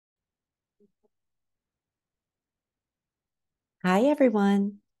Hi,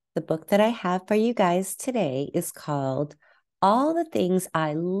 everyone. The book that I have for you guys today is called All the Things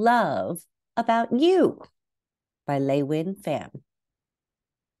I Love About You by LeUyen Pham.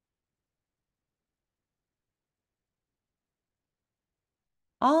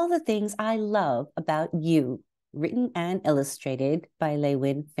 All the Things I Love About You, written and illustrated by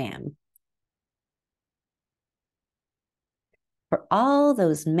LeUyen Pham. For all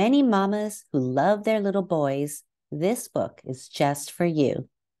those many mamas who love their little boys, this book is just for you.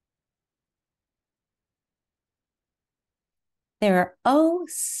 There are oh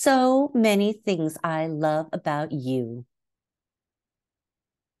so many things I love about you.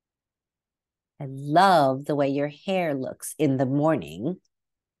 I love the way your hair looks in the morning.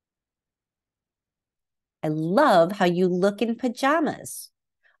 I love how you look in pajamas,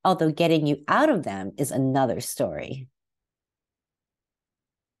 although getting you out of them is another story.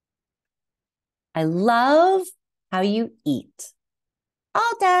 I love how you eat.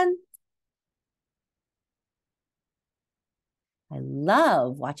 All done. I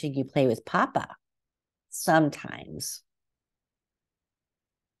love watching you play with Papa. Sometimes.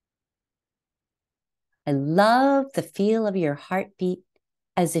 I love the feel of your heartbeat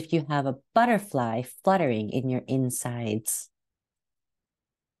as if you have a butterfly fluttering in your insides.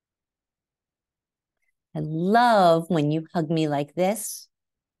 I love when you hug me like this,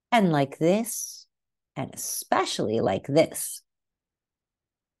 and especially like this.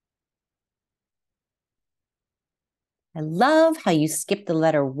 I love how you skip the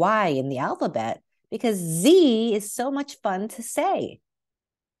letter Y in the alphabet because Z is so much fun to say.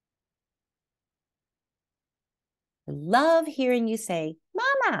 I love hearing you say,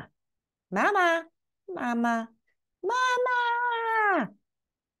 Mama, Mama, Mama, Mama.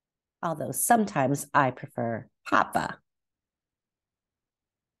 Although sometimes I prefer Papa.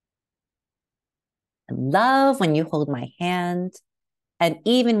 I love when you hold my hand, and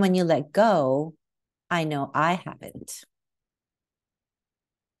even when you let go, I know I haven't.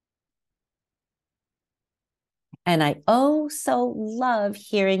 And I oh so love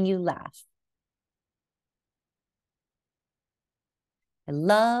hearing you laugh. I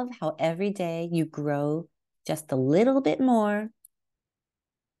love how every day you grow just a little bit more.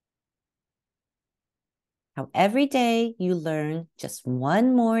 How every day you learn just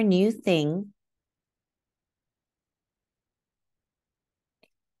one more new thing.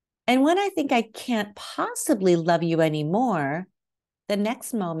 And when I think I can't possibly love you anymore, the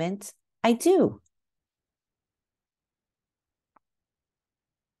next moment I do.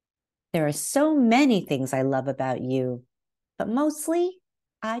 There are so many things I love about you, but mostly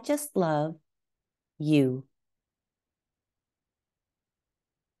I just love you.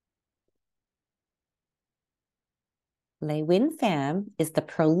 LeUyen Pham is the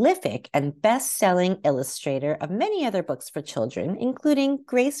prolific and best-selling illustrator of many other books for children, including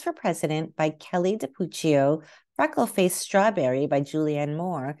Grace for President by Kelly DiPuccio, Freckle-Faced Strawberry by Julianne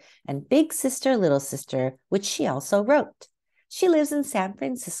Moore, and Big Sister, Little Sister, which she also wrote. She lives in San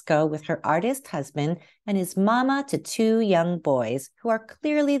Francisco with her artist husband and is mama to two young boys who are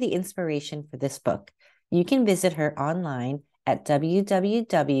clearly the inspiration for this book. You can visit her online at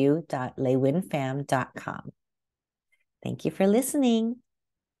www.leuyenpham.com. Thank you for listening.